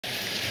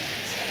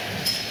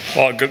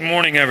Well, good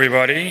morning,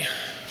 everybody.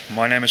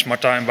 My name is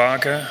Martijn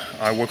Baken.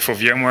 I work for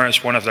VMware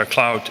as one of their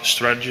cloud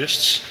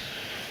strategists.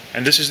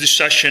 And this is the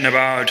session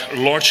about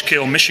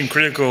large-scale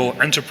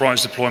mission-critical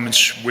enterprise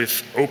deployments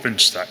with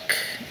OpenStack.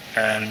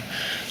 And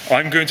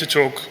I'm going to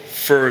talk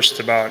first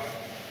about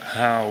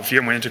how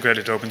VMware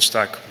integrated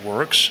OpenStack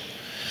works.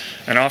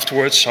 And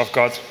afterwards, I've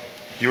got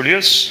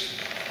Julius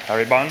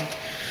Hariban.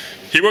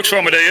 He works for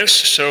Amadeus,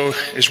 so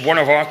is one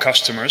of our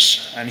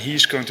customers, and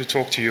he's going to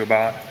talk to you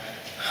about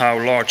how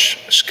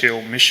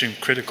large-scale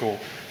mission-critical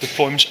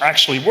deployments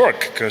actually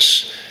work,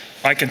 because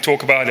I can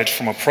talk about it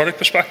from a product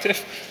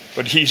perspective,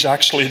 but he's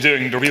actually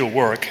doing the real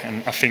work,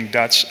 and I think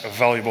that's a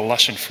valuable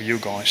lesson for you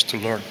guys to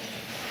learn.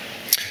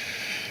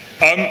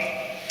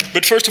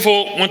 But first of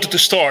all, I wanted to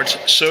start.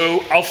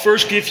 So I'll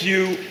first give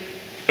you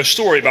a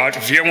story about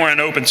VMware and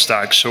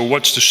OpenStack. So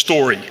what's the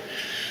story?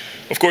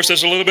 Of course,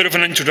 there's a little bit of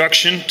an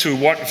introduction to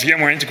what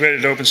VMware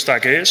integrated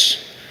OpenStack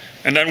is,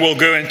 and then we'll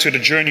go into the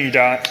journey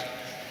that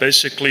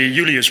basically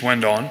Julius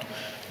went on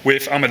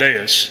with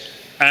Amadeus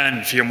and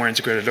VMware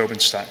integrated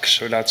OpenStack.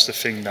 So that's the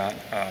thing that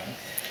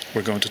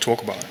we're going to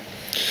talk about.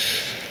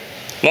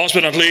 Last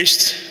but not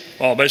least,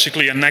 well,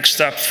 basically a next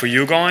step for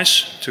you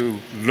guys to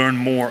learn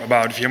more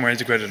about VMware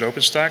integrated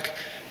OpenStack.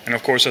 And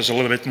of course, there's a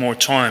little bit more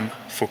time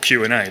for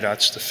Q&A.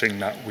 That's the thing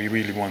that we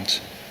really want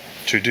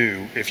to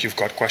do if you've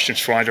got questions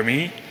for either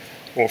me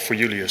or for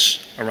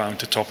Julius around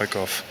the topic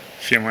of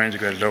VMware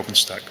integrated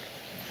OpenStack.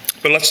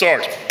 But let's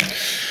start.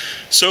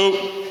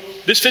 So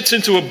this fits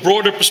into a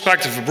broader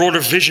perspective, a broader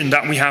vision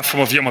that we have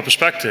from a VMware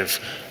perspective.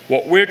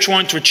 What we're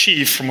trying to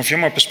achieve from a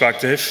VMware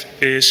perspective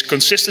is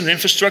consistent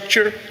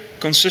infrastructure,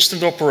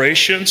 consistent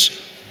operations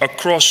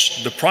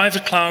across the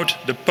private cloud,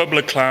 the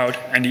public cloud,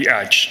 and the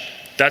edge.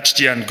 That's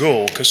the end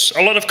goal, because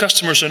a lot of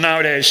customers are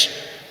nowadays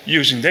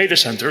using data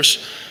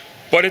centers,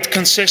 but it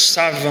consists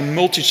out of a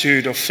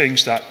multitude of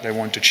things that they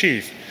want to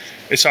achieve.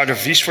 It's either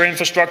vSphere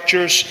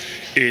infrastructures,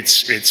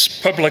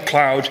 it's public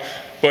cloud,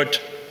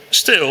 but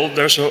still,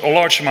 there's a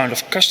large amount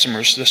of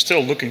customers that are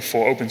still looking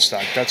for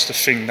OpenStack. That's the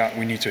thing that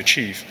we need to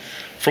achieve.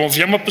 From a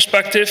VMware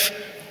perspective,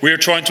 we are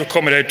trying to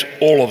accommodate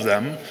all of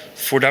them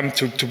for them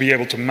to be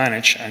able to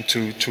manage and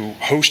to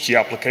host the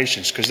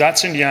applications, because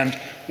that's in the end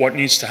what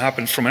needs to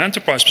happen from an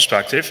enterprise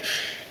perspective.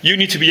 You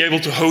need to be able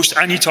to host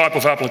any type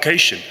of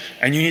application,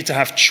 and you need to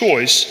have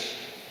choice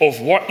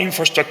of what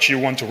infrastructure you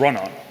want to run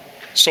on.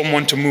 Some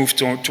want to move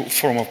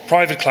from a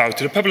private cloud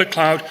to the public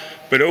cloud,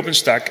 but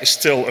OpenStack is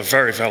still a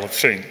very valid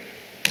thing.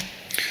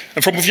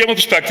 And from a VMware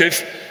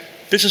perspective,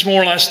 this is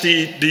more or less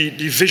the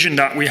vision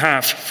that we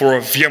have for a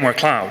VMware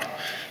cloud.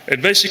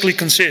 It basically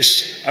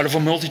consists out of a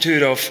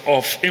multitude of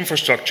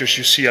infrastructures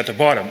you see at the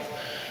bottom.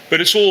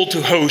 But it's all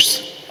to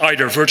host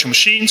either virtual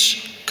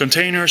machines,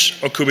 containers,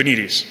 or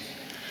Kubernetes.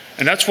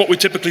 And that's what we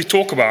typically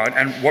talk about.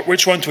 And what we're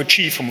trying to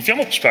achieve from a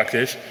VMware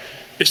perspective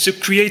is to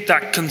create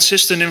that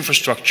consistent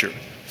infrastructure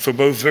for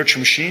both virtual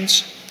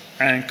machines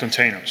and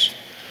containers.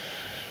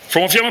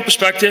 From a VMware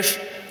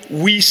perspective,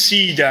 we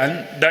see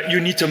then that you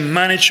need to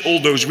manage all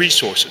those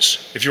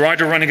resources. If you're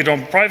either running it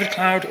on private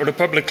cloud or the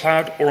public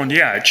cloud or on the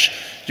edge,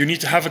 you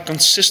need to have a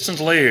consistent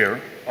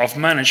layer of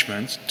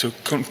management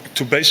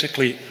to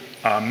basically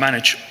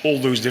manage all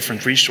those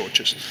different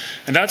resources.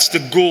 And that's the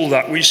goal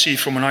that we see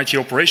from an IT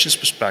operations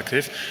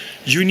perspective.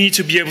 You need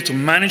to be able to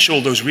manage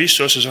all those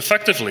resources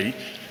effectively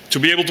to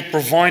be able to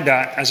provide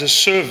that as a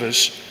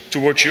service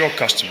towards your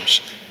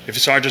customers. If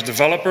it's either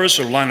developers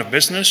or line of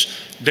business,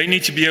 they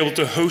need to be able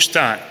to host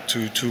that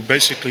to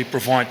basically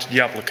provide the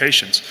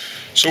applications.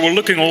 So we're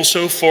looking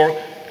also for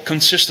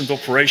consistent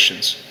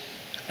operations.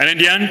 And in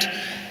the end,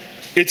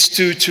 it's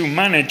to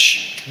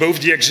manage both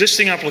the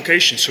existing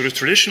applications, so the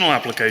traditional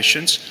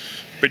applications,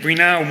 but we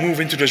now move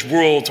into this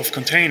world of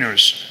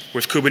containers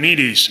with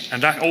Kubernetes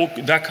and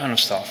that kind of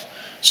stuff.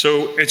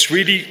 So it's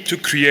really to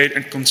create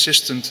a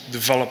consistent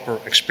developer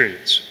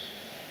experience.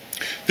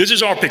 This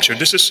is our picture.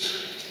 This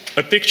is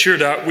a picture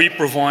that we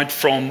provide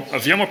from a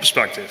VMware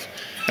perspective.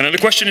 And then the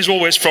question is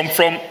always from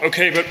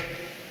okay, but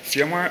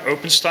VMware,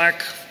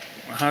 OpenStack,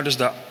 how does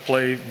that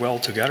play well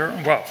together?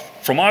 Well,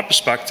 from our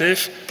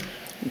perspective,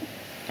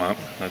 well,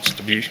 that's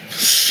to be,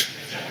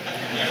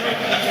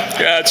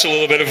 yeah, it's a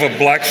little bit of a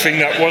black thing.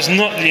 That was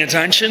not the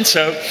intention.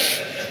 So,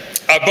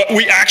 but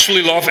we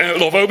actually love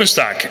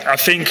OpenStack. I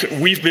think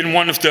we've been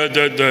one of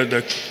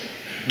the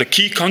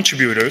key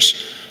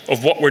contributors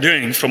of what we're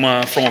doing from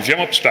a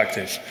VMware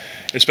perspective.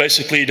 It's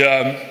basically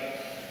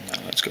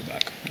let's go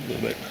back a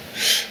little bit.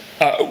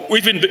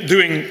 We've been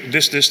doing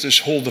this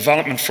whole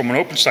development from an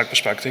OpenStack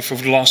perspective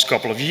over the last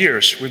couple of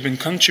years. We've been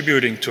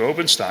contributing to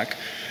OpenStack,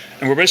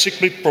 and we're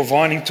basically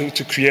providing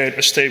to create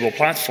a stable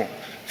platform.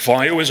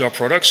 VIO is our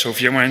product, so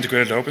VMware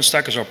integrated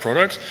OpenStack is our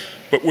product,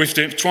 but we've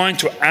been trying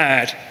to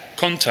add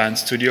content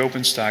to the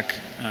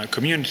OpenStack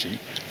community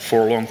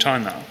for a long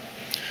time now.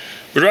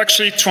 We're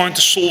actually trying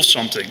to solve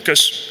something,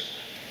 because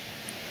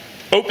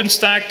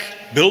OpenStack,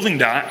 building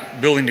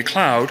the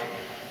cloud,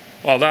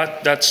 well,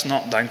 that's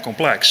not that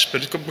complex,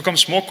 but it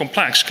becomes more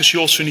complex because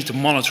you also need to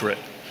monitor it.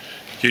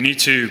 You need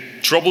to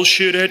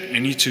troubleshoot it, you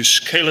need to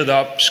scale it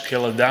up,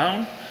 scale it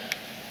down,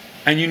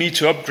 and you need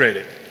to upgrade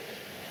it.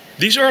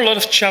 These are a lot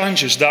of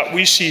challenges that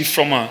we see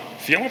from a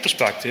VMware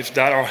perspective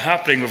that are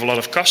happening with a lot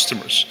of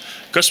customers.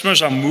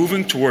 Customers are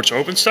moving towards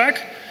OpenStack,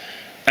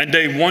 and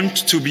they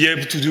want to be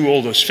able to do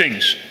all those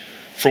things.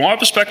 From our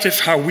perspective,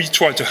 how we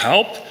try to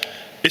help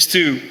is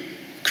to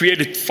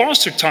create a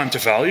faster time to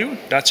value.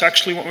 That's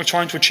actually what we're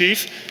trying to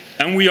achieve.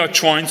 And we are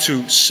trying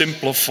to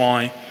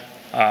simplify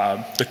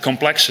the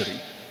complexity.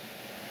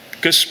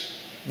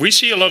 Because we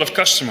see a lot of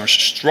customers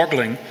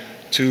struggling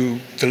to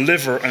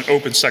deliver an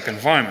OpenStack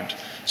environment.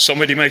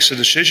 Somebody makes a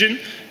decision,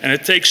 and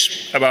it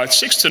takes about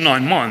 6 to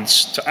 9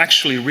 months to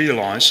actually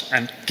realize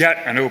and get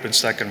an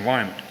OpenStack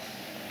environment.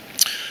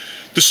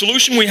 The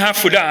solution we have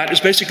for that is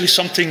basically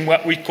something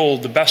what we call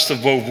the best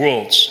of both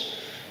worlds.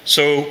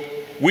 So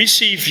we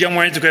see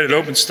VMware Integrated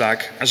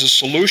OpenStack as a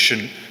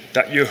solution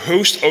that you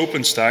host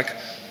OpenStack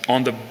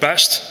on the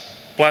best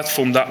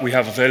platform that we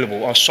have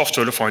available, our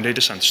software-defined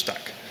data center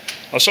stack.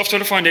 Our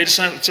software-defined data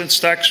center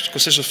stack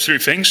consists of 3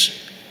 things.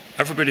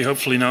 Everybody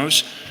hopefully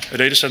knows a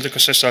data center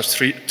consists of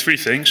three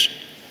things: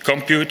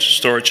 compute,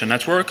 storage, and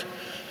network.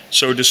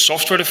 So the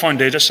software-defined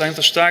data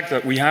center stack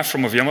that we have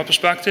from a VMware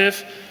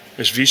perspective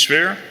is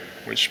vSphere,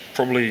 which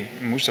probably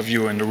most of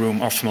you in the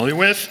room are familiar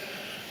with.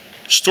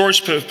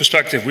 Storage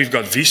perspective, we've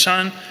got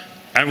vSAN,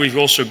 and we've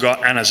also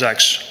got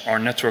NSX, our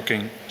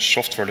networking,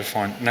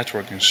 software-defined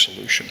networking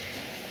solution.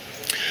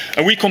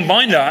 And we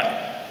combine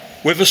that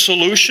with a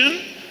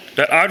solution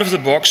that out of the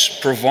box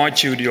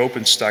provides you the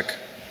OpenStack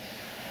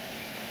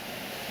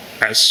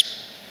as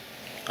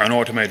an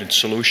automated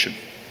solution.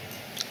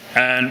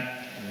 And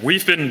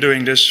we've been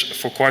doing this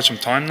for quite some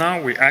time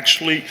now. We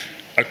actually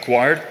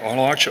acquired a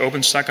large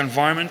OpenStack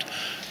environment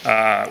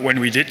when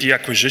we did the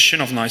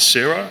acquisition of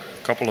Nicira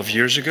a couple of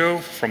years ago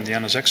from the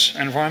NSX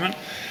environment.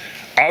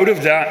 Out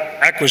of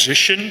that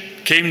acquisition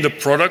came the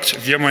product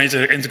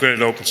VMware Integrated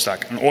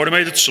OpenStack, an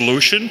automated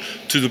solution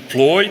to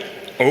deploy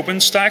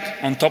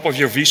OpenStack on top of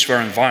your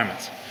vSphere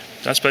environment.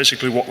 That's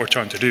basically what we're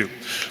trying to do.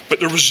 But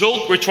the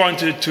result we're trying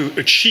to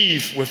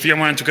achieve with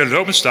VMware Integrated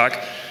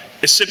OpenStack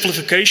is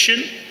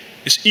simplification,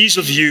 is ease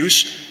of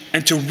use,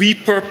 and to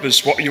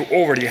repurpose what you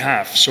already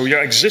have. So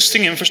your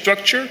existing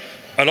infrastructure,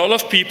 a lot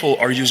of people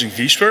are using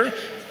vSphere.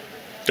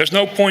 There's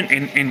no point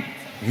in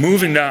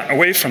moving that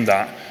away from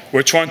that.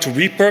 We're trying to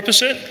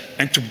repurpose it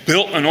and to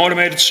build an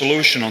automated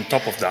solution on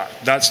top of that.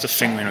 That's the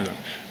thing we're doing.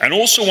 And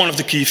also one of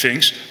the key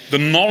things, the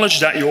knowledge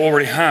that you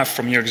already have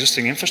from your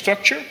existing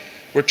infrastructure,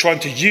 we're trying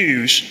to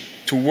use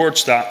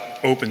towards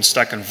that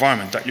OpenStack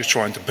environment that you're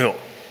trying to build.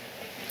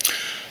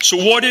 So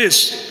what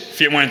is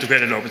VMware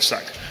Integrated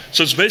OpenStack?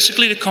 So it's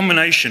basically the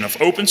combination of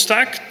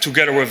OpenStack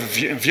together with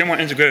a VMware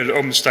Integrated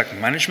OpenStack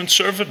management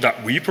server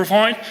that we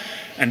provide,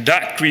 and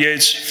that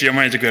creates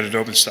VMware Integrated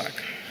OpenStack.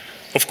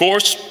 Of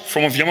course,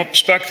 from a VMware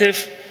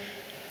perspective,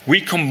 we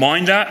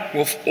combine that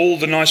with all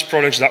the nice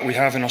products that we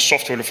have in our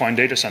software-defined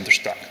data center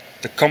stack.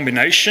 The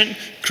combination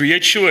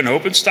creates you an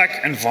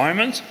OpenStack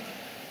environment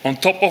on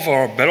top of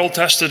our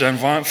battle-tested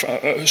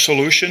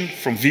solution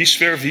from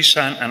vSphere,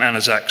 vSAN, and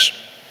NSX.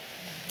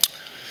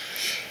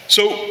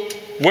 So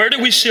where do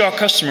we see our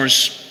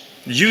customers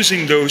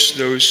using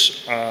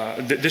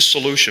this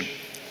solution?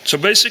 So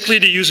basically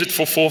they use it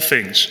for 4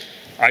 things.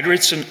 Either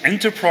it's an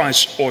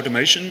enterprise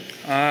automation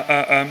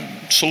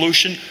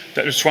solution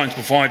that they're trying to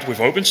provide with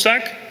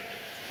OpenStack.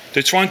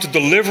 They're trying to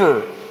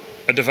deliver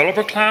a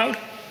developer cloud.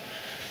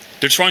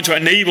 They're trying to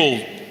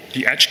enable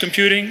the edge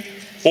computing,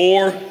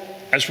 or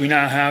as we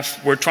now have,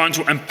 we're trying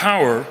to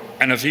empower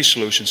NFV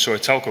solutions, so a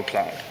telco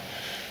cloud.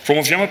 From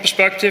a VMware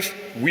perspective,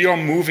 we are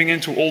moving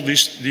into all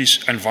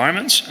these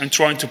environments and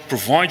trying to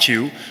provide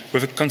you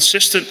with a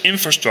consistent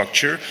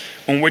infrastructure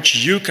on which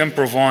you can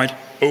provide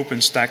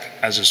OpenStack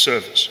as a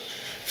service.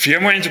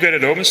 VMware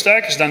Integrated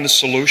OpenStack is then the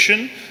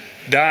solution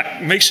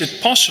that makes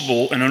it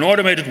possible in an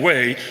automated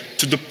way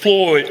to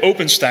deploy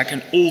OpenStack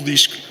in all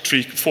these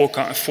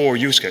four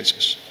use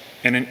cases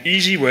in an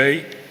easy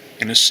way,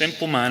 in a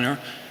simple manner,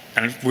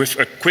 and with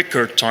a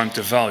quicker time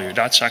to value.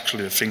 That's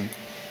actually the thing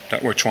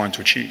that we're trying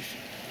to achieve.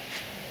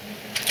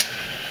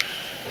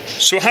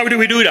 So how do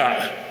we do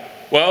that?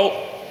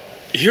 Well,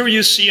 here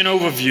you see an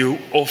overview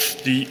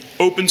of the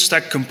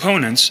OpenStack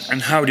components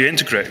and how they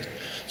integrate.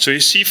 So you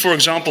see, for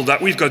example,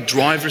 that we've got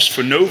drivers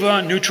for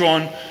Nova,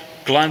 Neutron,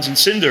 Glance, and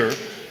Cinder,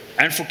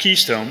 and for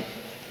Keystone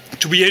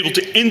to be able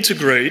to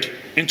integrate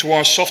into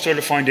our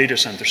software-defined data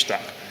center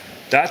stack.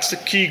 That's the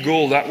key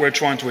goal that we're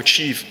trying to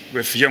achieve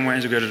with VMware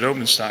Integrated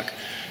OpenStack,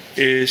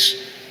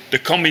 is the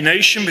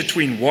combination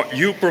between what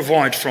you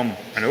provide from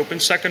an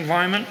OpenStack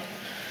environment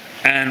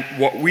and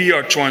what we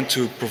are trying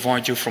to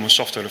provide you from a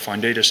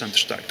software-defined data center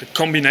stack. The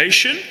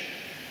combination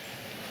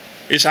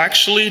is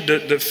actually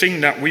the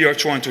thing that we are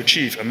trying to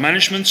achieve, a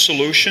management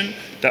solution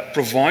that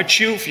provides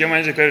you VMware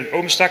Integrated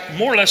OpenStack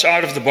more or less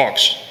out of the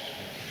box.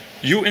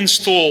 You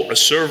install a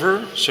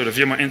server, so the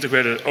VMware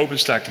Integrated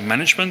OpenStack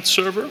management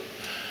server,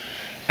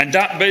 and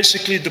that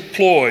basically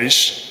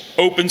deploys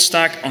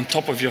OpenStack on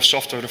top of your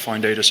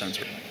software-defined data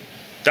center.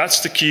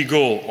 That's the key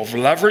goal of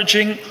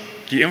leveraging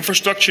the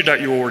infrastructure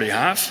that you already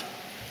have,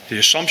 The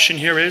assumption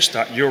here is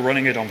that you're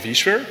running it on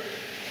vSphere,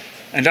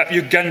 and that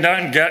you can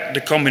then get the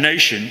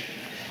combination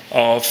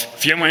of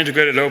VMware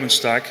integrated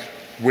OpenStack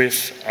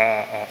with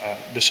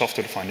the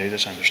software-defined data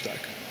center stack.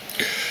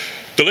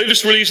 The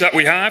latest release that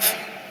we have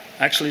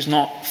actually is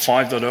not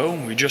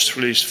 5.0, we just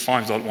released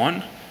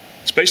 5.1.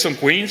 It's based on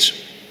Queens.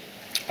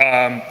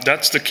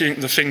 That's the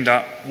thing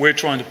that we're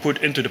trying to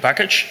put into the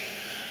package.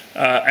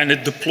 And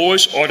it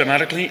deploys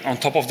automatically on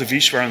top of the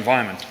vSphere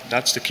environment.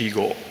 That's the key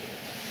goal.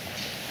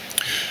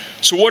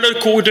 So what are the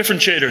core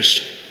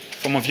differentiators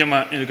from a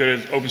VMware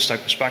integrated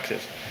OpenStack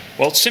perspective?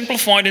 Well, it's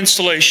simplified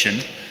installation,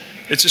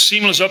 it's a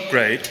seamless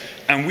upgrade,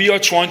 and we are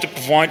trying to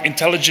provide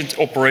intelligent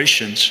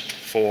operations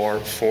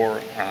for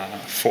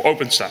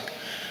OpenStack.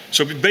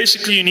 So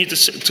basically you need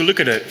to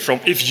look at it from,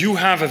 if you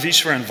have a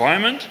vSphere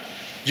environment,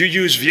 you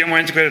use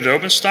VMware integrated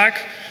OpenStack,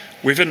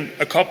 within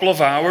a couple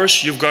of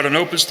hours you've got an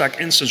OpenStack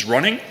instance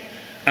running,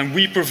 and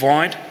we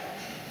provide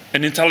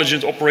an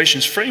intelligent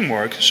operations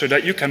framework so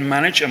that you can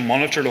manage and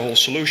monitor the whole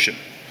solution.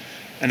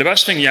 And the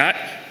best thing yet,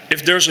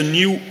 if there's a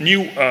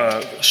new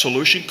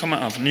solution coming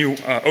out, new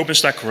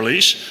OpenStack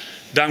release,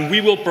 then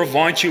we will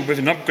provide you with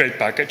an upgrade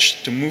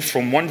package to move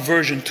from one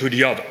version to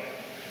the other.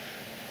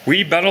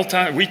 We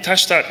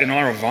test that in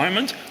our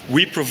environment.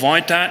 We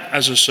provide that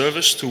as a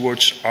service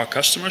towards our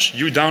customers.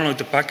 You download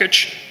the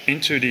package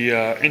into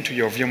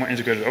your VMware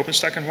integrated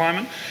OpenStack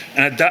environment,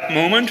 and at that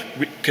moment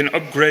we can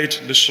upgrade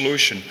the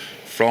solution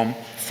from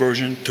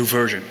version to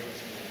version.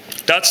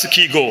 That's the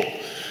key goal.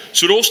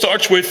 So it all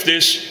starts with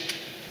this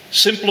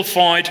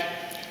simplified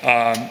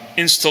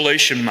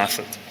installation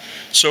method.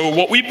 So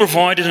what we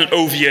provide is an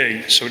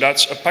OVA. So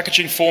that's a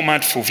packaging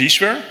format for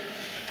vSphere.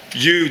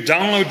 You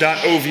download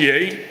that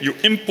OVA, you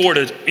import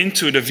it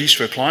into the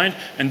vSphere client,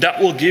 and that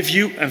will give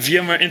you a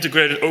VMware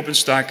integrated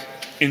OpenStack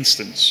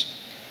instance.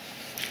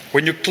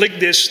 When you click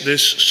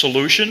this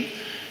solution,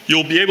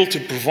 you'll be able to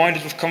provide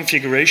it with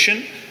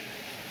configuration,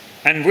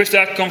 and with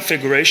that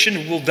configuration,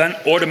 it will then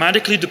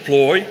automatically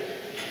deploy,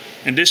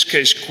 in this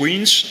case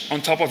Queens,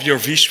 on top of your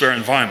vSphere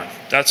environment.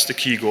 That's the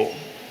key goal.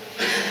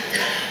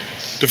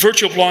 The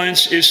virtual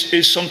appliance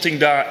is something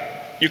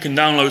that you can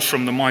download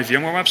from the My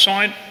VMware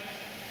website,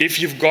 if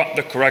you've got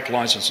the correct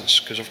licenses,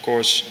 because of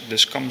course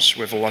this comes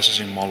with a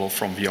licensing model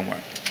from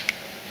VMware.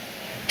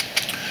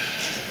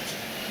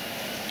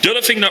 The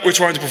other thing that we're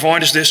trying to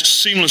provide is this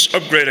seamless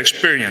upgrade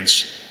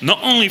experience, not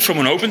only from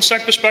an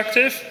OpenStack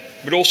perspective,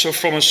 but also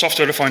from a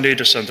software-defined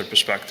data center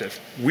perspective.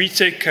 We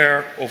take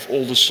care of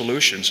all the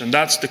solutions, and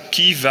that's the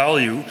key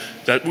value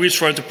that we're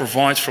trying to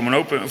provide from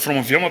a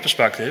VMware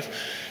perspective,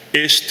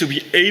 is to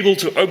be able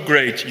to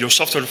upgrade your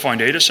software-defined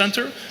data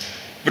center,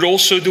 but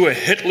also do a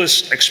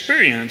hitless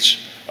experience,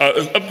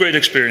 upgrade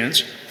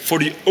experience for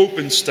the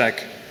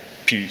OpenStack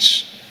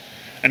piece.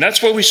 And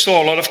that's where we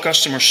saw a lot of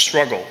customers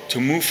struggle to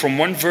move from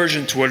one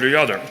version to the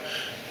other.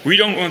 We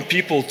don't want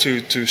people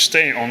to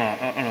stay on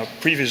a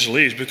previous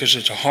release because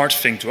it's a hard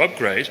thing to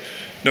upgrade.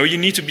 No, you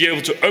need to be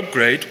able to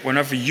upgrade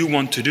whenever you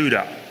want to do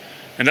that.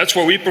 And that's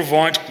where we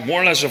provide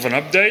more or less of an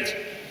update.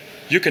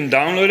 You can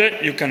download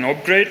it, you can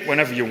upgrade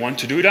whenever you want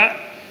to do that,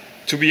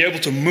 to be able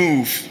to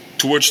move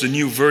towards the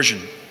new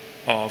version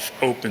of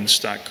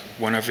OpenStack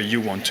whenever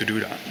you want to do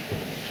that.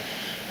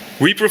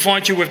 We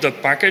provide you with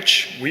that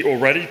package. We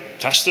already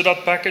tested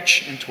that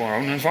package into our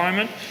own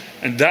environment,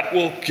 and that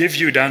will give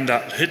you then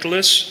that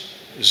hitless,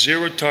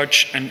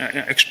 zero-touch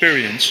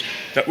experience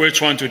that we're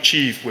trying to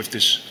achieve with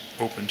this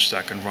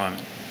OpenStack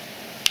environment.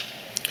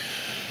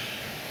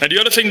 And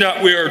the other thing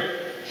that we're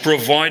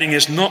providing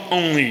is not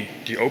only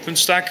the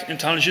OpenStack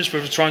intelligence,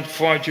 but we're trying to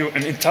provide you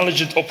an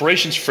intelligent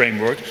operations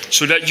framework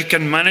so that you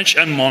can manage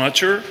and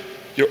monitor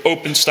your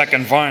OpenStack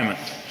environment.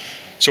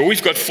 So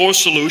we've got 4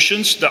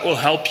 solutions that will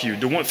help you.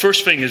 The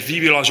first thing is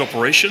vBLA's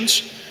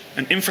operations,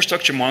 an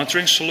infrastructure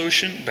monitoring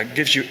solution that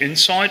gives you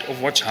insight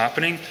of what's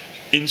happening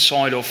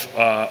inside of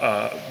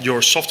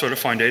your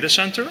software-defined data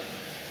center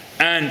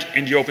and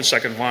in the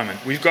OpenStack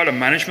environment. We've got a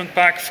management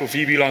pack for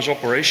vBLA's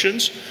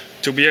operations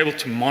to be able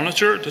to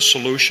monitor the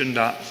solution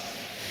that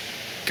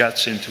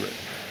gets into it.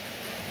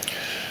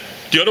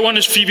 The other one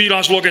is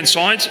vBLA's log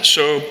inside.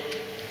 So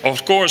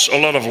of course, a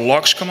lot of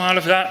logs come out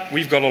of that.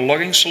 We've got a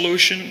logging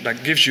solution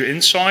that gives you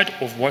insight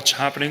of what's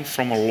happening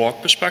from a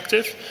log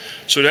perspective,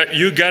 so that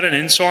you get an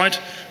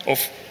insight of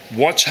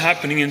what's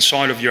happening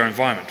inside of your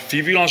environment.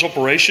 vBLA's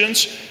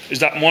operations is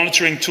that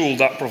monitoring tool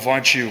that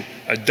provides you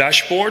a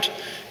dashboard.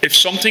 If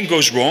something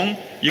goes wrong,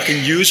 you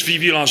can use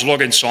vBLA's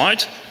log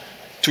inside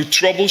to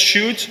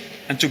troubleshoot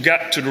and to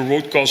get to the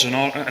root cause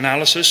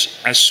analysis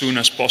as soon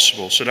as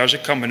possible. So there's a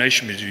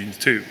combination between the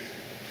two.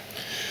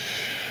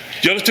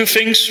 The other 2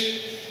 things,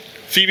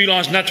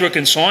 vBLA's network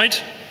inside,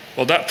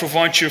 well, that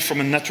provides you from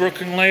a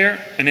networking layer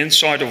an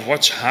insight of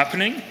what's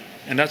happening,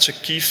 and that's a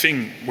key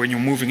thing when you're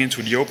moving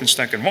into the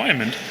OpenStack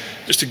environment,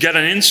 is to get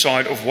an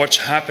insight of what's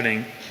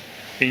happening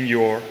in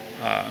your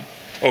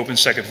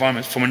OpenStack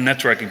environment from a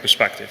networking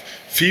perspective.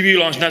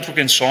 vBLA's network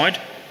inside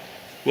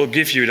will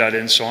give you that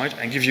insight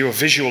and give you a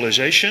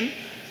visualization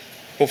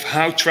of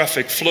how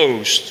traffic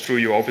flows through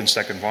your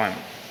OpenStack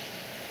environment.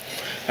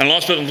 And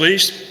last but not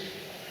least,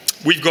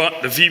 we've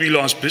got the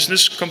VB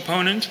business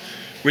component,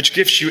 which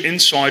gives you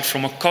insight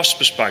from a cost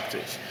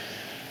perspective.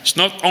 It's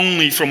not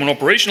only from an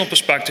operational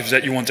perspective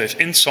that you want to have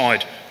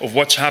insight of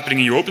what's happening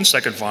in your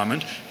OpenStack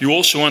environment, you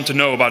also want to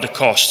know about the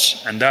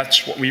costs, and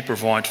that's what we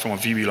provide from a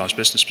VB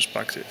business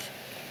perspective.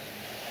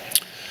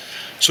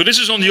 So this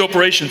is on the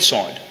operations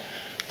side,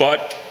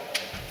 but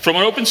from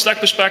an OpenStack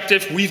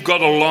perspective, we've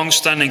got a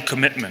long-standing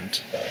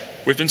commitment.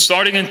 We've been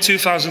starting in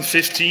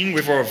 2015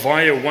 with our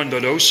VIA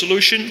 1.0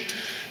 solution.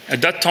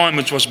 At that time,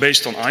 it was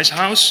based on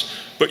Icehouse,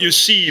 but you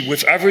see,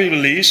 with every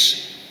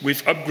release,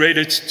 we've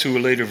upgraded to a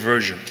later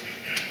version.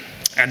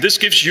 And this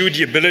gives you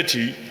the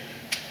ability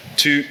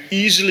to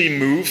easily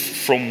move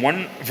from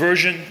one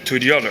version to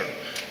the other.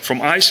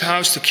 From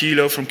Icehouse to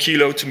Kilo, from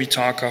Kilo to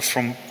Mitaka,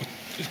 from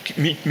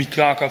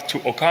Mitaka to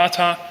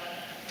Okata,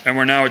 and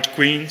we're now at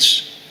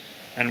Queens,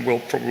 and we'll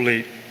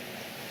probably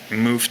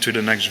move to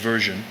the next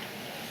version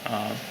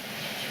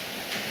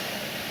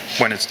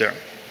when it's there.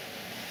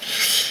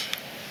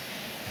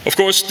 Of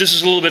course, this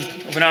is a little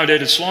bit of an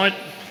outdated slide,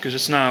 because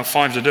it's now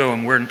 5.0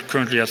 and we're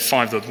currently at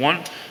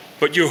 5.1.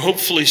 But you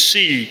hopefully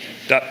see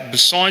that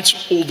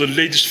besides all the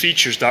latest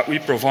features that we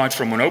provide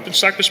from an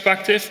OpenStack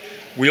perspective,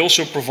 we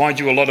also provide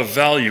you a lot of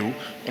value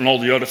on all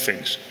the other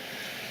things.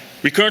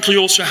 We currently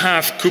also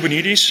have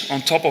Kubernetes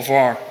on top of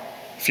our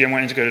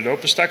VMware Integrated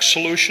OpenStack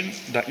solution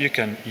that you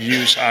can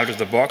use out of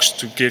the box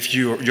to give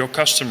your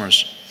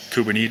customers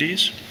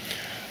Kubernetes.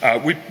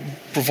 We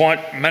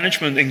provide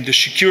management in the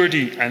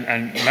security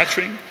and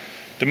metering,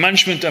 the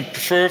management and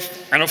preferred,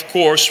 and of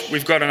course,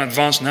 we've got an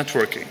advanced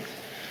networking.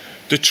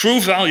 The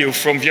true value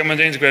from VMware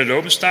Integrated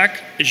OpenStack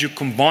is you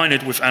combine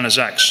it with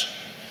NSX.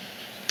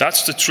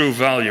 That's the true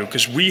value,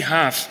 because we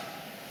have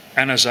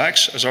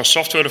NSX as our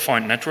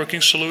software-defined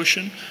networking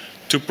solution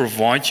to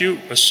provide you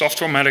a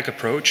software-matic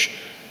approach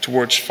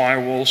towards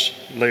firewalls,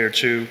 layer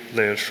 2,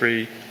 layer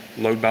 3,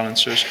 load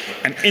balancers,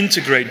 and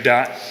integrate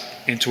that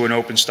into an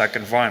OpenStack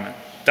environment.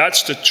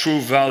 That's the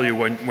true value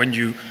when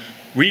you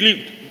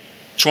really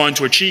trying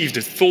to achieve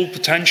the full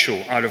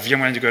potential out of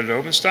VMware Integrated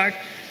OpenStack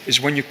is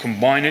when you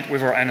combine it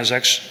with our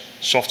NSX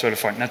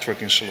software-defined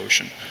networking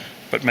solution.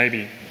 But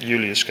maybe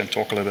Julius can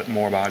talk a little bit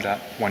more about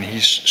that when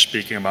he's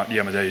speaking about the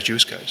Amadeus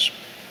use case.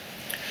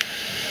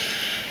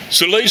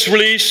 So latest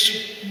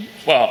release,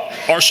 well,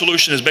 our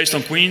solution is based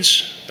on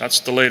Queens. That's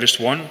the latest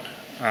one.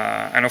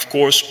 And of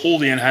course, all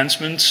the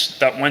enhancements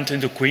that went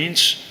into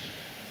Queens,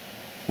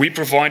 we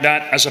provide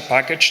that as a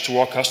package to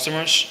our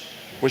customers,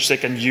 which they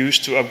can use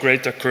to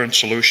upgrade their current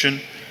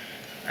solution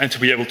and to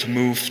be able to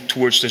move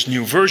towards this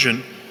new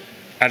version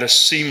at a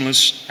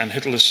seamless and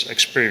hitless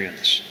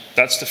experience.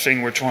 That's the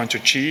thing we're trying to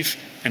achieve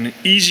in an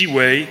easy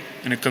way,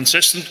 in a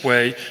consistent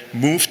way,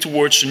 move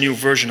towards a new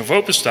version of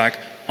OpenStack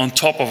on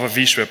top of a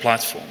vSphere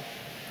platform.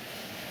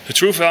 The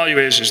true value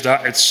is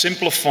that it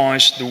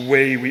simplifies the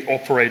way we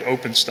operate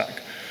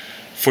OpenStack.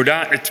 For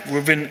that,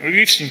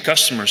 we've seen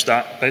customers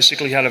that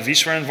basically had a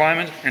vSphere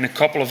environment. In a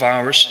couple of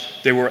hours,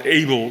 they were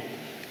able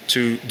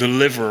to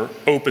deliver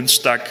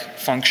OpenStack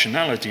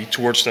functionality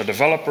towards their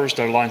developers,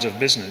 their lines of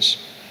business.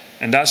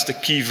 And that's the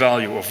key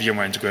value of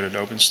VMware Integrated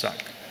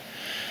OpenStack.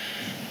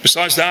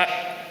 Besides that,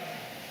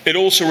 it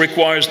also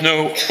requires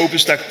no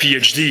OpenStack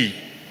PhD.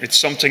 It's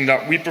something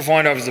that we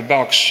provide out of the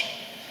box.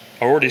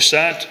 I already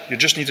said, you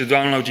just need to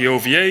download the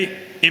OVA,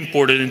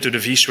 import it into the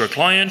vSphere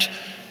client,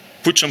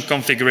 put some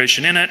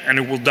configuration in it, and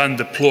it will then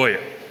deploy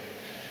it.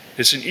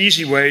 It's an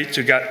easy way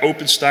to get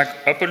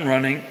OpenStack up and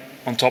running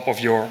on top of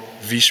your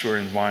vSphere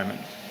environment.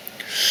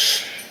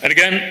 And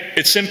again,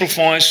 it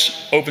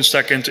simplifies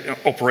OpenStack into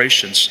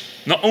operations,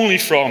 not only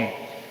from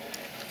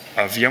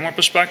a VMware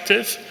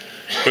perspective,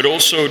 but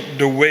also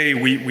the way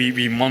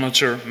we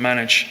monitor,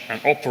 manage,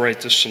 and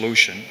operate the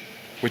solution,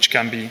 which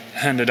can be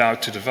handed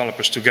out to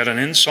developers to get an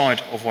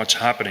insight of what's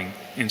happening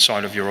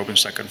inside of your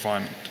OpenStack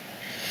environment.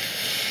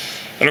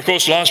 And of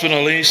course, last but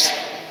not least,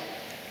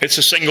 it's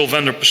a single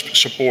vendor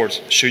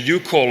support. So you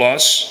call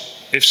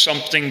us if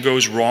something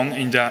goes wrong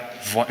in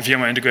that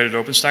VMware Integrated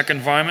OpenStack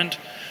environment.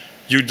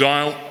 You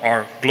dial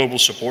our global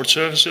support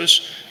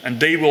services, and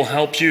they will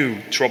help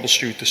you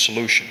troubleshoot the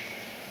solution.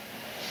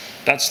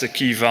 That's the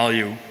key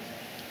value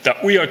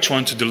that we are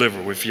trying to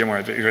deliver with VMware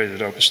Integrated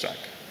OpenStack.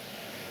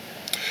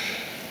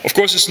 Of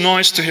course, it's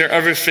nice to hear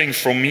everything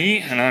from me,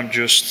 and I'm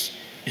just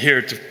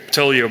here to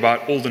tell you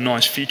about all the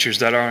nice features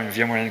that are in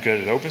VMware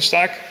Integrated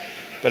OpenStack.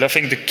 But I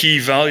think the key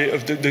value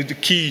of the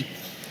key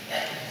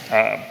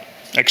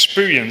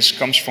experience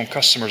comes from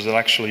customers that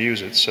actually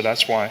use it. So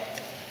that's why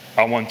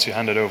I want to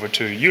hand it over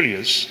to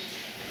Julius,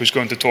 who's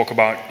going to talk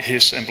about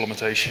his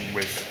implementation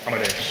with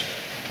Amadeus.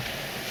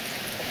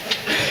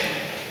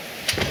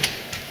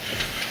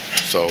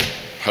 So,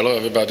 hello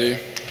everybody.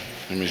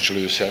 My name is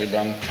Julius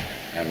Heriban.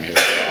 I'm here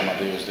for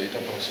Amadeus data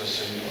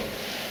processing,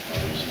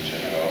 Amadeus in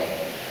general.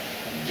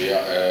 We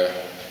are a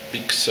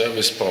big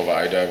service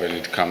provider when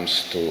it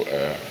comes to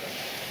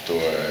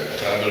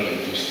travel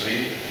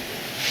industry.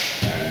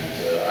 And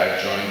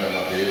I joined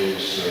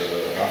Amadeus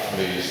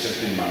roughly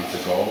 16 months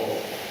ago.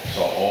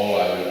 So all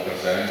I will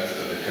present,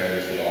 the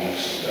credit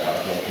belongs to the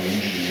hardworking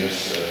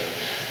engineers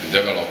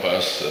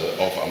developers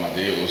of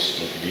Amadeus.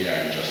 Look, here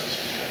I'm just a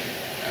speaker.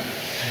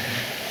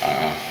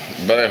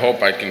 But I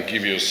hope I can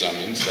give you some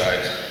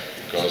insight,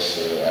 because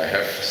I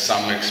have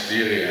some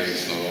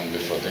experience not only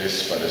for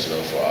this but as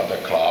well for other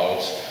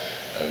clouds,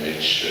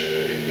 which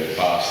in the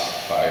past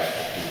 5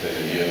 to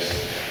 10 years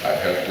I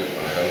helped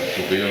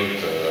to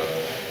build,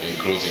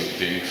 including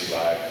things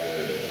like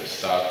the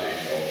starting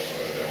of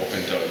the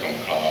Open Telecom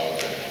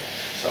cloud and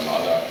some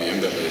other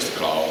VMware-based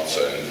clouds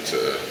and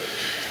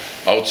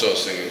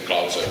outsourcing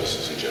cloud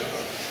services in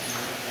general.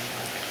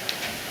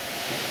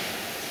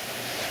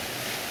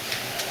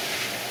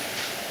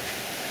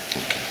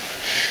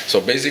 So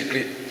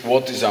basically,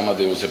 what is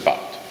Amadeus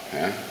about?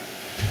 Yeah?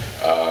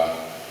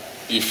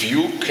 If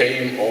you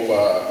came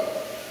over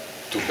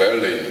to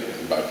Berlin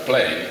by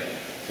plane,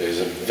 there is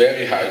a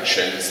very high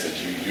chance that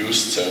you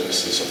used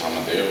services of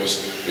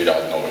Amadeus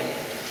without knowing it.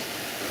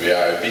 We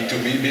are a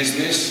B2B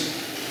business.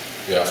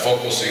 We are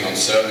focusing on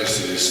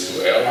services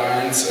to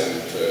airlines,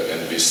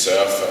 and we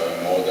serve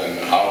more than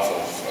half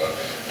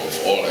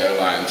of all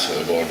airlines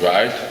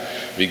worldwide.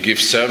 We give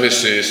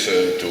services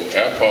to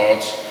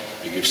airports.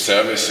 We give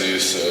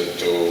services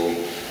to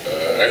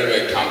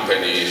railway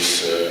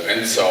companies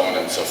and so on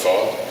and so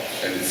forth.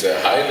 And it's a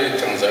highly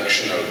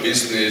transactional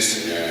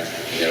business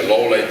in a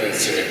low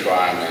latency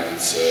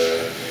requirements,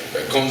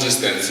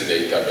 consistency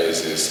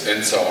databases,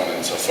 and so on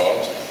and so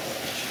forth.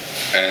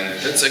 And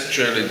that's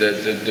actually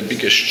the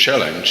biggest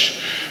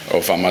challenge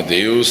of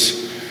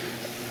Amadeus,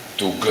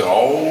 to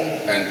grow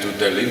and to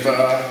deliver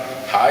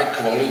high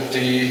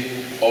quality,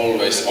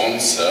 always on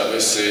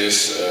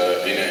services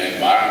in an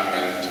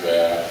environment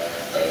where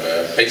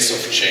pace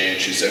of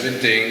change is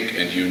everything,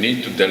 and you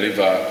need to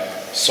deliver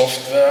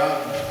software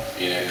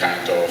in a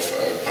kind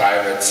of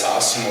private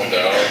SaaS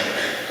model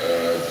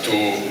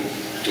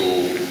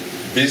to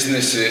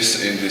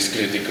businesses in this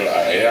critical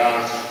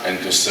area, and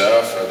to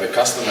serve the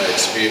customer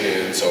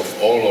experience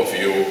of all of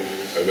you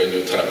when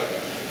you travel.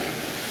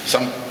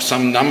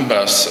 Some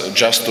numbers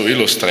just to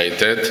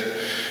illustrate it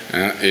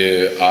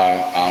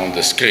are on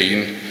the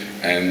screen,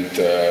 and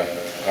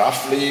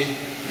roughly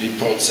we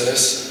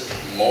process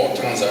more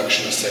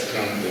transactions a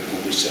second than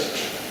Google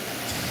search.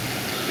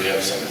 We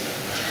have some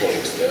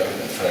colleagues there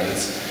and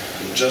friends,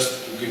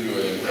 just to give you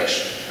an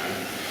impression.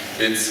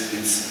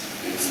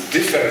 It's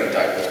different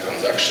type of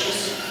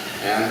transactions,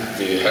 and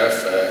we have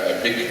a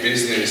big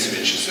business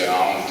which is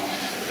around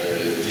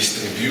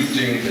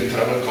distributing the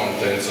travel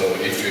content. So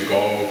if you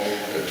go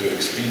to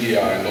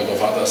Expedia and a lot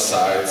of other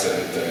sites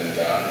and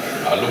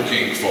are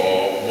looking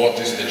for what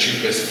is the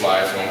cheapest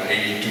flight from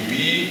A to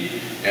B,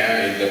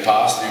 in the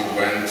past you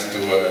went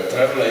to a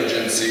travel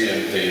agency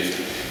and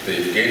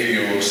they gave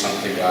you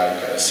something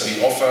like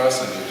 3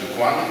 offers and you took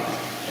one.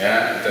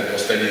 That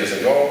was 10 years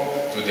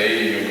ago.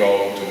 Today you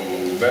go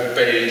to web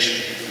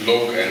page,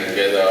 look and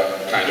get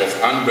a kind of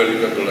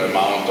unbelievable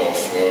amount of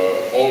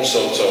all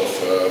sorts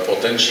of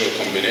potential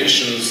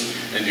combinations,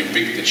 and you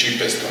pick the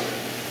cheapest one.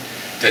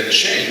 That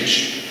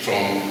change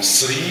from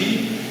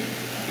 3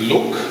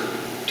 look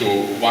to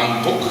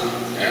 1 book,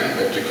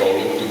 what we call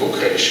look to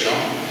book ratio,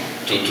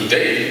 to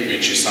today,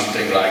 which is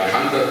something like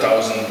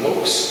 100,000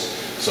 looks.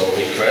 So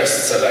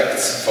request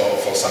selects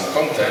for some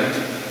content,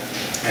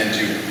 and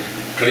you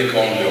click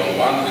only on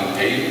one and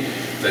pay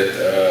that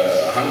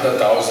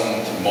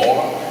 100,000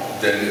 more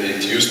than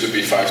it used to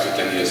be 5 to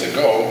 10 years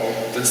ago.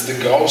 That's the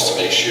growth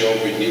ratio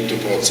we need to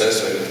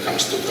process when it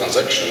comes to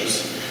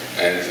transactions,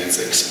 and it's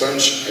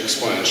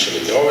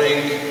exponentially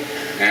growing.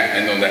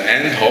 And on the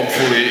end,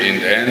 hopefully, in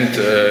the end,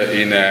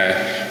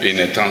 in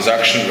a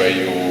transaction where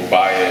you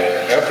buy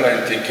an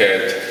airplane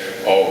ticket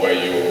or where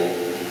you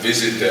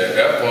visit the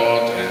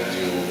airport and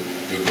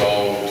you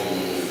go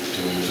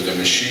to the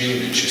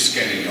machine which is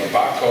scanning your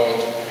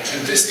barcode,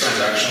 and these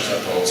transactions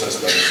are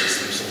processed by the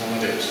systems of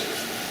Amadeus.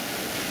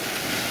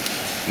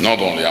 Not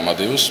only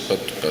Amadeus, but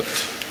a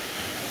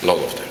lot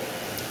of them.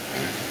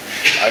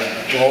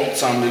 I've brought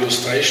some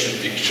illustration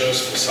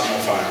pictures for some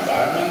of our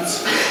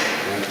environments.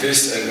 And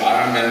this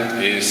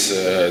environment is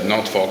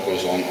not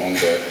focused on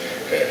the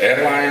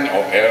airline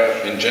or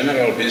air in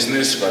general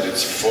business, but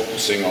it's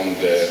focusing on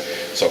the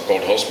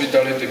so-called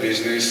hospitality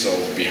business. So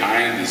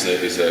behind is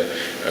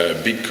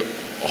a big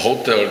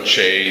hotel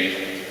chain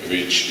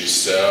which is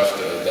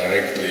served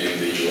directly in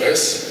the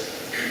US.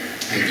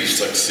 And we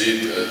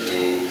succeed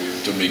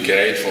to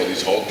migrate for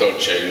this hotel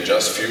chain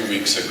just a few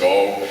weeks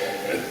ago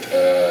at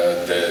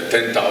the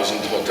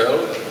 10,000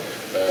 hotel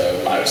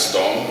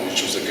milestone,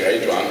 which was a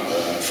great one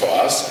for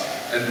us.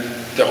 And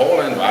the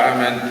whole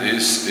environment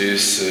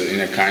is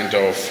in a kind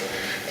of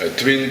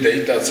twin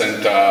data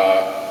center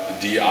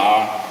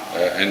DR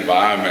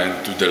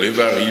environment to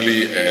deliver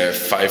really a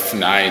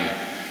 5.9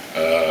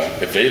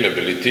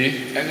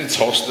 availability, and it's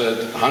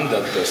hosted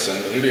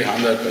 100%, really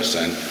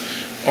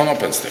 100% on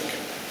OpenStack.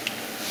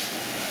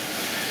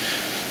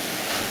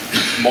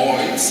 More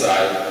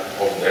inside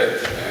of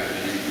that,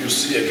 you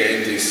see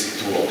again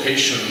these 2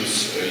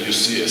 locations. You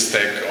see a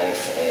stack of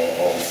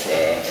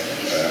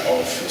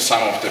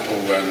some of the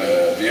proven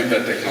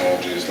VMware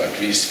technologies like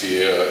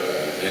vSphere,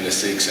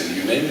 NSX, and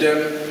you name them.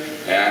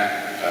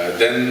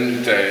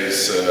 Then there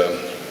is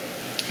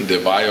the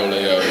bio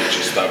layer, which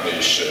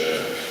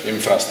establishes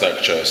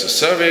infrastructure as a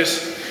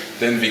service.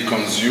 Then we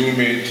consume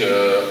it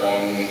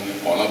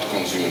or not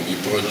consume, we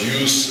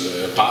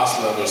produce pass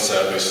level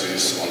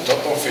services on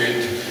top of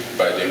it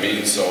by the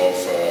means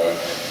of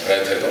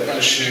Red Hat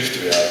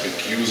OpenShift. We are a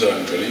big user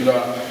and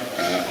believer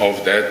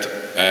of that.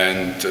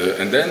 And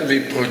then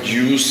we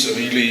produce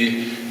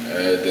really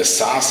the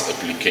SaaS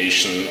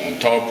application on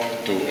top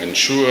to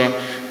ensure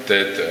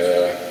that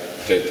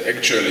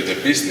actually the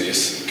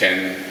business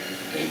can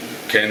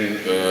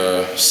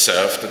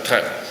serve the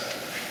travel.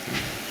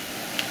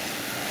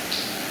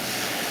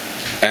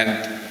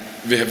 And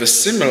we have a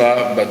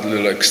similar but a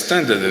little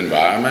extended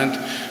environment,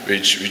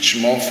 which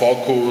more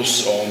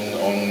focus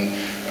on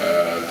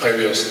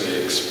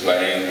previously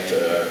explained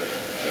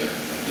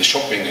the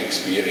shopping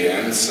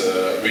experience,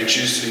 which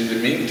is in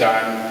the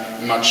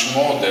meantime much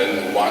more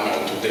than one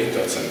or two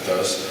data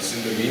centers. It's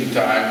in the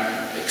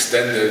meantime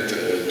extended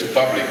to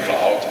public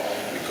cloud,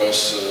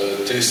 because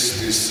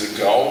this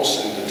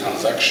growth in the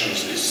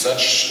transactions is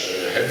such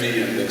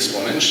heavy and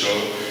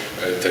exponential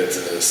that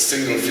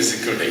single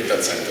physical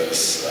data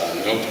centers are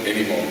not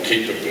anymore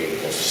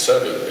capable of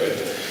serving that.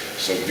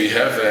 So we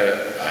have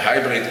a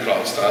hybrid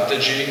cloud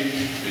strategy,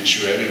 which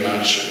very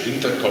much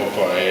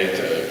incorporate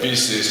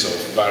pieces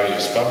of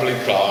various public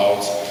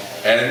clouds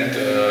and,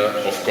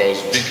 of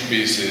course, big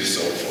pieces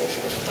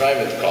of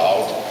private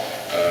cloud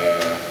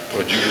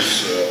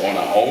produced on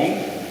our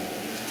own.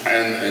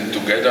 And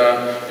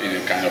together, in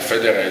a kind of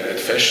federated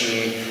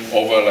fashion,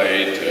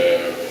 overlaid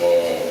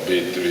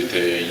with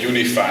a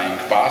unifying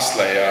pass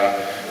layer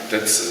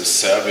that's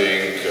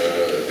serving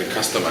the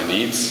customer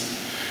needs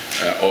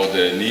or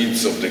the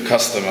needs of the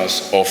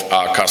customers of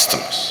our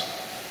customers.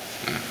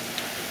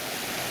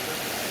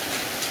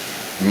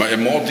 A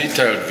more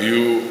detailed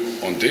view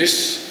on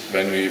this,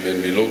 when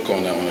we look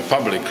on a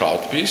public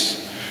cloud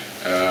piece,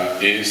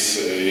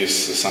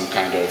 is some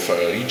kind of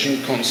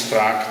region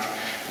construct,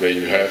 where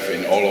you have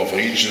in all of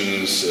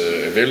regions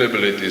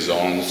availability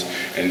zones,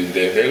 and in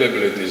the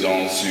availability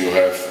zones you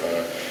have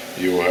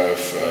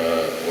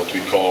what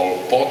we call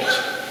pod,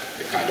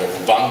 a kind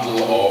of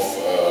bundle of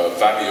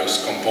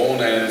various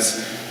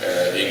components,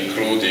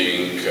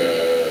 including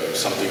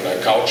something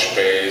like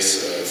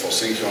Couchbase for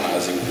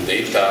synchronizing the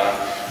data,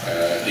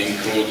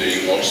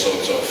 including all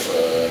sorts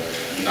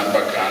of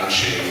number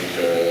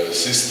crunching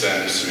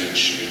systems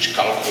which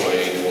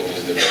calculate what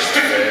is the best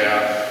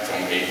fare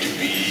from A to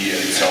B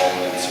and so on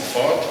and so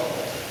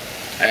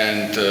forth.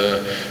 And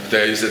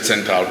there is a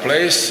central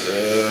place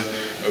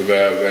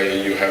where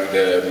you have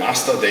the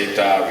master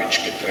data which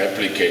get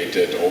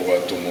replicated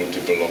over to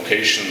multiple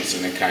locations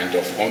in a kind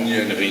of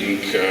onion ring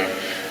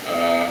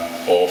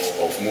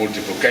of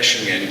multiple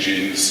caching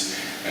engines,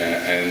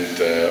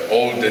 and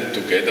all that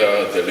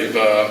together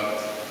deliver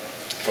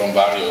from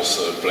various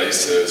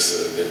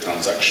places the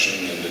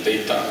transaction and the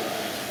data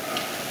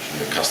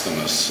the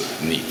customer's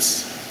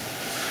needs.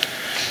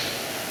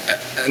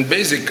 And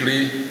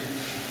basically,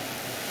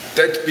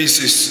 that piece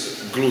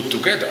is glued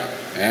together,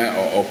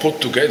 or put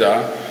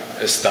together,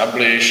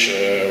 establish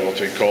what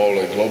we call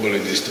a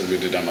globally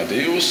distributed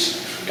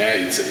Amadeus.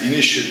 It's an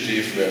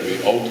initiative where we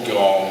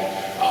outgrown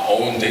our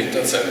own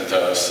data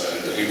centers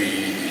and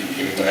really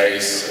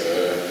embrace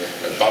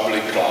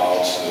public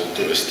clouds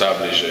to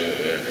establish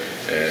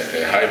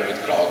a hybrid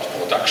cloud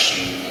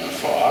production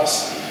for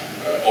us,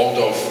 out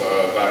of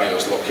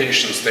various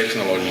locations,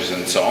 technologies,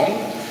 and so on.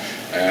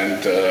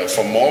 And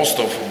for most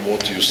of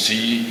what you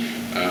see,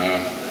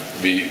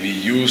 we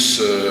use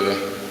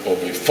or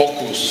we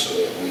focus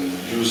on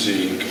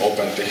using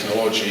open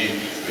technology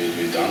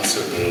with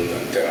Ansible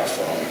and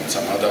Terraform and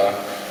some other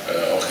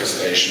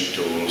orchestration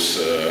tools.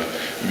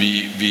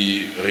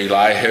 We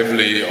rely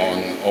heavily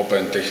on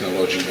open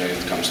technology when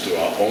it comes to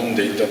our own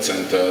data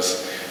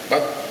centers,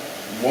 but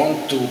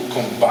want to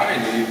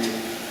combine it,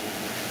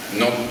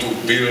 not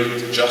to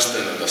build just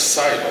another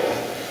silo,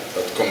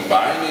 but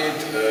combine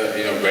it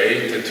in a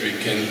way that we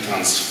can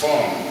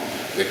transform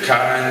the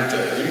current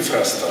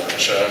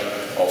infrastructure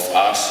of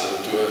us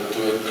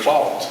to a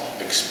cloud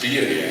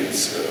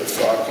experience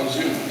for our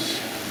consumers.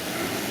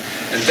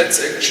 And that's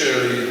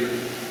actually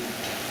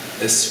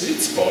a sweet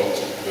spot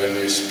when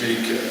we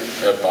speak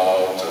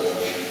about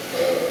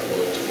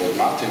what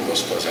Martin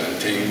was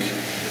presenting.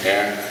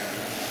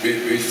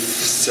 We've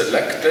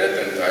selected,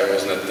 and I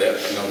was not there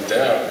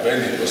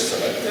when it was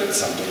selected,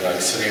 something like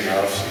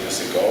 3.5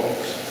 years ago,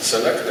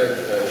 selected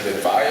the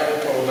Vio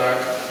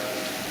product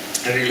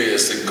really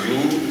as a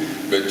glue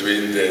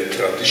between the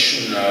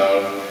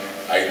traditional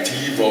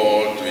IT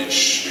world,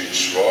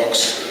 which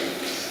works,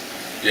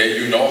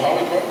 you know how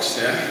it works,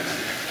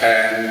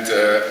 and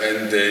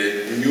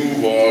the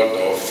new world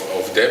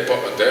of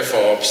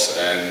DevOps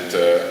and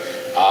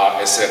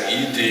our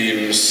SRE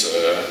teams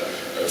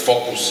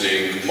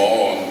focusing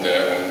more on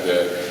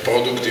the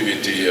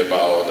productivity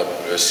about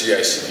the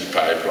CI/CD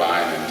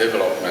pipeline and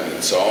development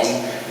and so on,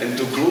 and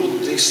to glue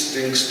these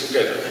things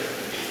together.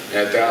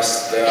 There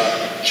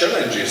are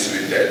challenges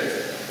with that,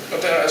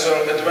 but there are as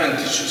well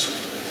advantages of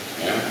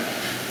that.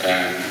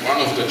 And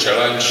one of the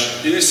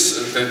challenges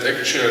is that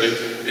actually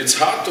it's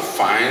hard to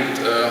find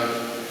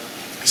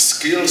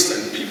skills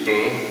and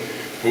people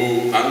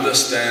who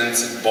understand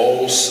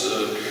both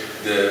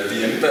the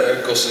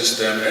VMware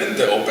ecosystem and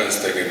the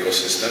OpenStack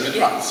ecosystem at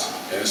once.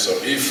 Yeah? So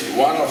if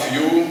one of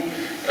you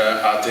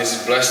are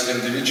these blessed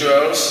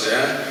individuals,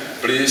 yeah,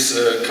 please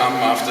come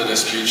after the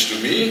speech to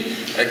me.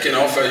 I can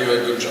offer you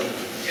a good job.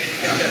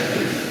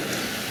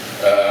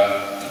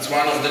 It's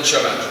one of the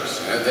challenges.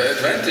 The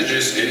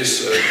advantages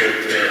is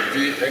that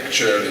we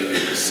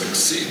actually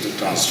succeed to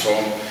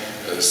transform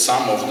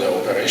some of the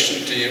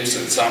operation teams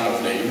and some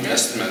of the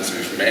investments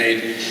we've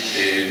made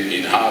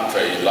in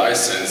hardware, in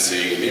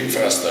licensing, in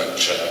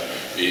infrastructure,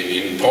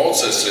 in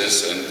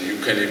processes, and you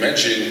can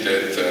imagine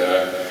that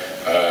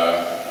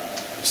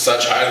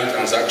such highly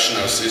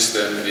transactional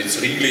system needs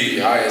really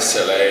high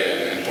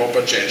SLA and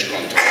proper change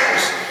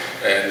controls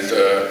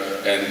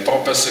and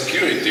proper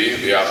security.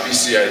 We are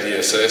PCI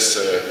DSS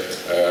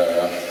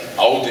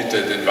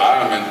audited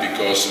environment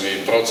because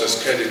we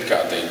process credit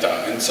card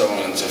data and so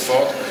on and so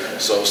forth.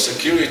 So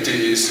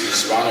security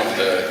is one of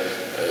the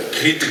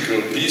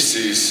critical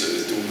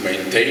pieces to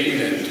maintain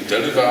and to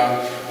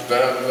deliver.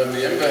 Where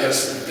VMware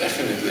has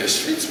definitely a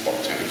sweet spot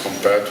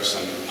compared to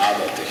some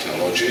other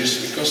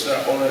technologies because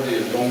they're already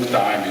a long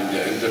time in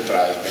the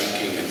enterprise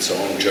banking and so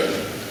on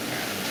journey.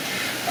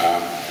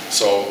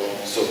 So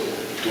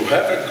to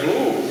have a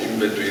glue in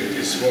between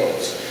these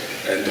worlds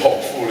and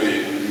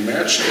hopefully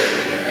merge them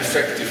in an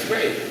effective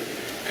way,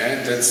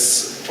 and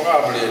that's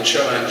probably a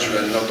challenge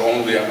when not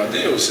only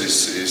Amadeus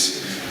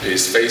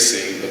is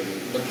facing,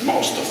 but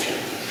most of you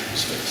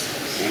is facing.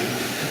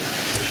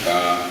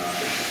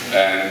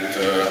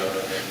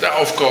 There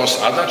are of course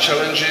other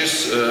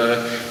challenges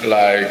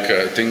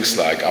like things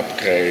like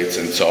upgrades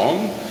and so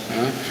on.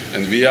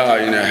 And we are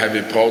in a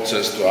heavy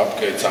process to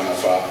upgrade some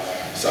of our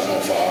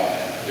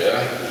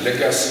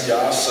legacy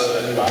IaaS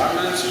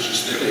environments, which is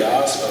still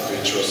IaaS, but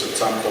which was at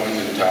some point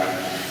in time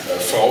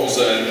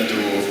frozen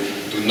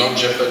to not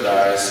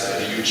jeopardize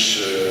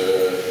huge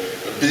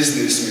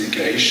business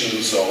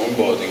migrations or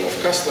onboarding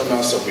of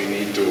customers. So we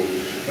need to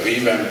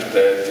revamp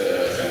that.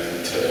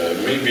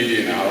 Maybe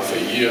in half a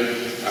year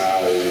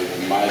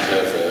we might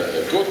have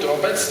a good or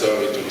bad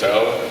story to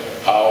tell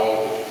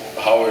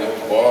how it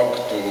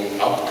worked to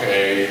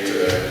upgrade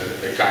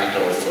a kind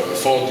of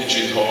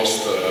 4-digit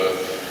host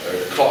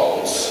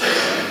clouds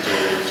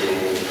to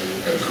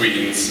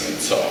Queens and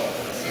so on.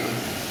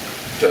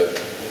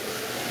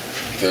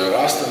 The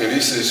last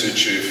releases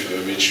which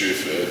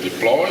we've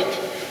deployed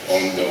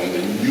on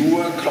the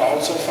newer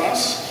clouds of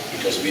us,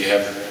 because we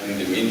have in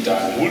the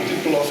meantime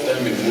multiple of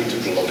them in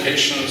multiple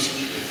locations,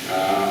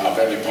 are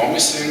very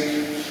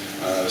promising.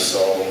 So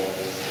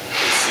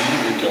you see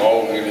we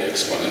grow really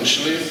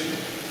exponentially.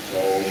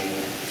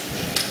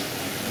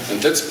 And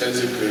that's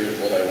basically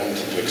what I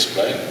wanted to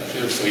explain.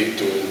 Feel free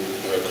to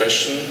have a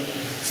question.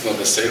 It's not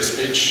a sales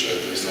pitch,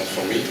 it's not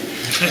for me.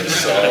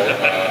 So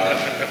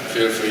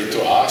feel free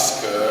to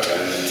ask,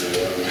 and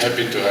I'm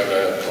happy to have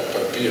a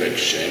proper peer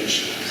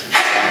exchange.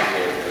 One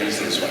of the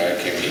reasons why I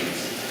came here.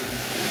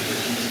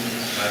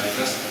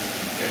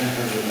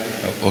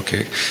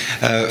 Okay.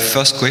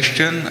 First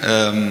question.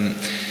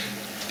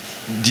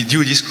 Did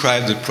you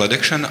describe the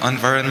production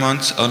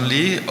environment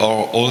only,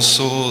 or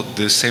also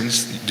the same?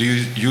 Do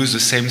you use the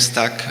same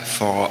stack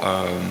for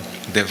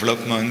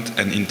development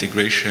and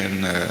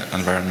integration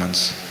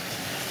environments?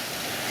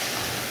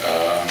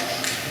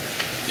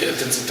 Yeah,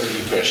 that's a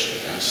tricky question.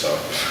 Yeah? So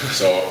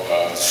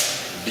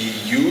we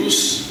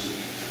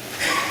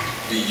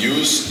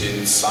use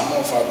in some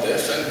of our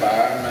dev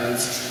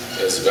environments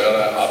as well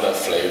as other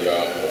flavor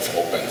of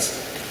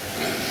OpenStack.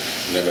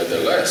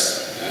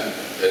 Nevertheless,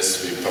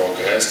 as we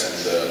progress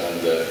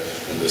on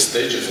the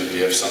stages, and we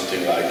have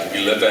something like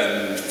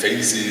 11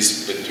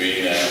 phases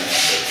between a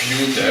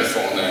pure dev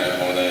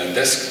on a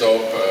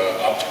desktop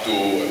up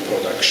to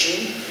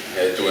production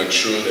to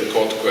ensure the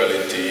code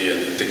quality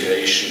and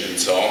integration and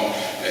so on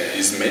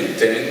is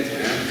maintained.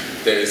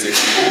 There is a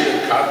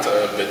clear cut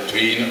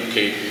between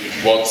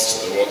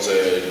what's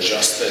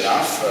just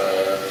enough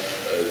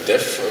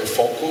dev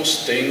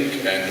focus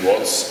thing and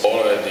what's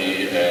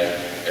already a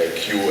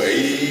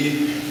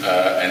QA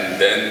and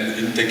then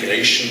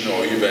integration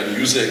or even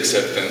user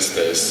acceptance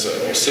tests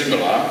or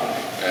similar.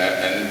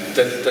 And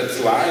that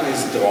line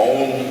is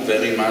drawn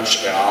very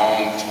much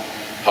around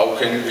how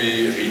can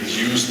we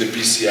reduce the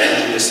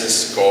PCI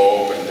DSS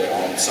scope and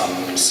around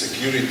some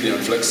security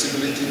and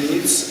flexibility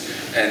needs,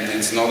 and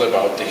it's not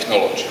about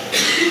technology.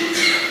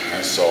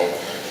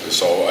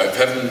 So I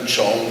haven't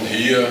shown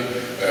here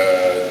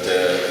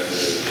the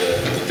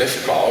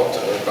dev cloud,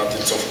 but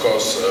it's of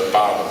course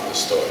part of the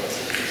story.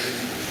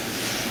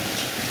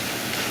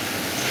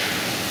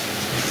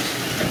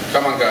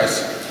 Come on,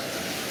 guys.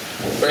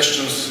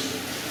 Questions?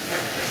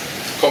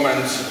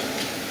 Comments?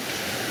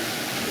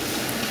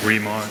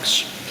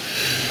 Remarks?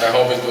 I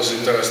hope it was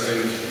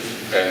interesting,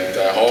 and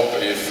I hope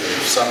if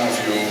some of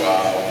you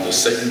are on the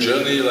same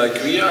journey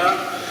like we are,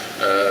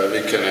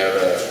 we can have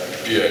a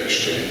peer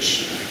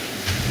exchange.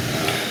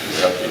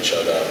 help each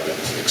other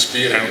with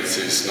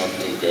experiences, not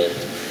to get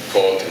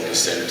caught in the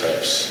same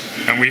traps.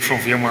 And we from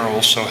VMware are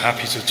also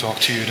happy to talk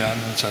to you, Dan.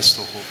 That's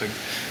the whole thing.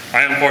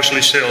 I am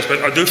partially sales,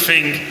 but I do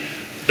think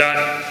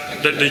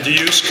that the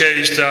use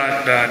case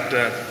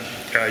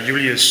that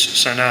Julius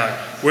sent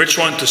out, we're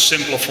trying to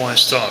simplify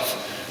stuff.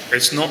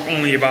 It's not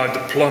only about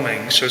the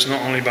plumbing, so it's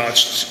not only about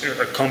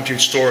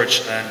compute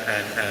storage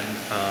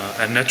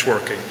and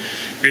networking.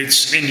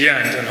 It's in the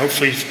end, and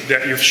hopefully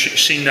that you've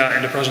seen that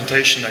in the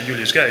presentation that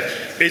Julius gave,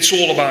 it's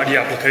all about the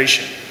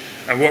application.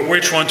 And what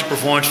we're trying to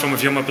provide from a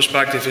VMware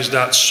perspective is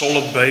that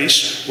solid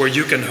base where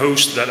you can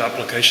host that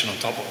application on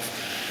top of.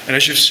 And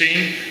as you've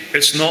seen,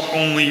 it's not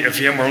only a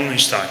VMware-only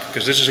stack,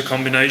 because this is a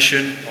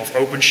combination of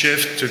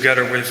OpenShift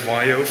together with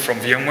VIO from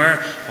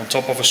VMware on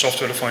top of a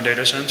software-defined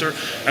data center.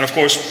 And of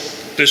course,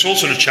 there's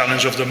also the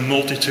challenge of the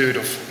multitude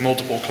of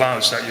multiple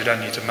clouds that you then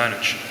need to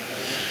manage.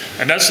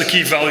 And that's the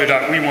key value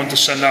that we want to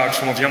send out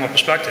from a VMware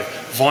perspective.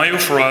 VIO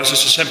for us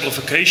is a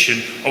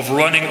simplification of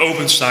running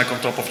OpenStack on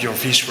top of your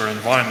vSphere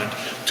environment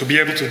to be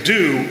able to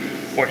do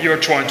what you're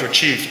trying to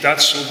achieve.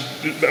 That's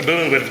a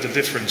little bit of the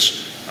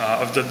difference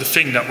of the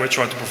thing that we're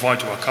trying to provide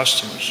to our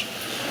customers.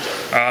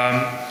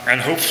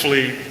 And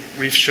hopefully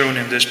we've shown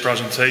in this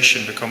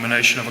presentation the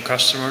combination of a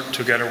customer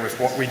together with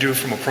what we do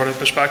from a product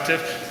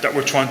perspective that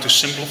we're trying to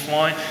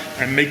simplify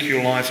and make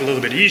your life a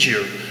little bit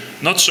easier.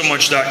 Not so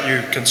much that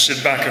you can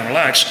sit back and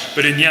relax,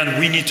 but in the end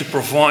we need to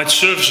provide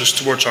services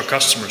towards our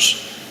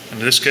customers. In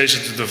this case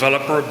it's the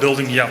developer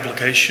building the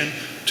application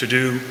to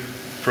do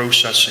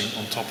processing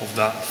on top of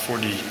that for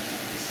the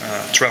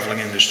traveling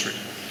industry.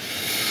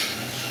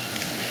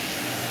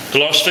 The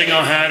last thing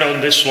I had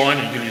on this slide,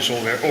 and Julius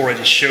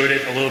already showed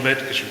it a little bit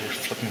because you were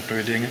flipping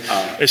through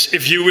it, is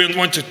if you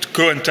want to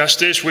go and test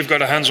this, we've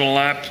got a hands-on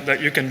lab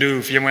that you can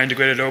do VMware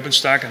integrated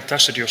OpenStack and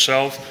test it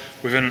yourself.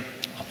 Within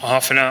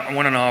half an hour,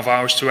 1.5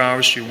 hours, 2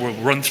 hours, you will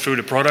run through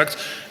the product,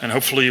 and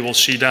hopefully you will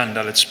see then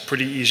that it's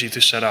pretty easy to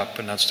set up,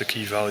 and that's the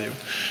key value.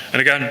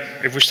 And again,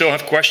 if we still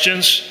have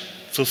questions,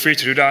 feel free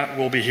to do that.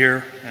 We'll be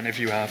here, and if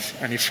you have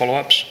any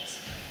follow-ups,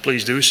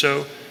 please do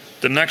so.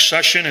 The next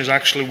session is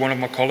actually one of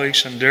my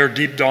colleagues, and they're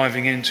deep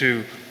diving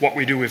into what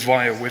we do with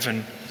VIO with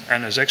an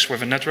NSX,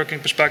 with a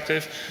networking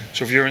perspective.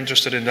 So if you're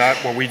interested in that,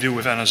 what we do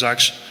with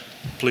NSX,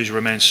 please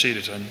remain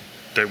seated, and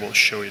they will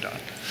show you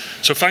that.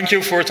 So thank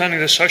you for attending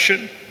this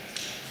session.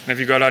 And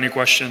if you got any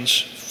questions,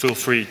 feel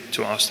free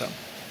to ask them.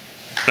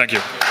 Thank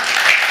you.